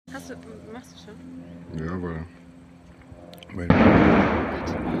machst du schon? Ja, weil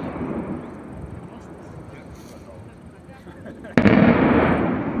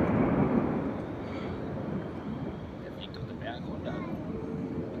Der fliegt auf den Berg runter.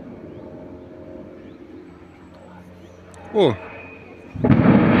 oh.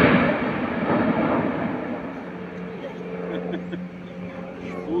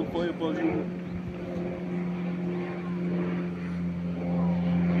 Oh, Feuerball.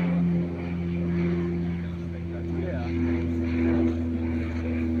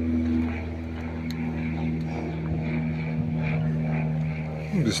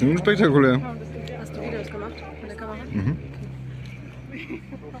 Ein bisschen unspektakulär. Hast du Videos gemacht mit der Kamera? Mhm.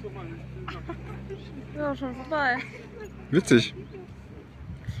 Ja, schon vorbei. Witzig.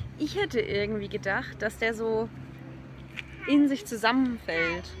 Ich hätte irgendwie gedacht, dass der so in sich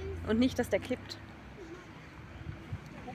zusammenfällt und nicht, dass der kippt.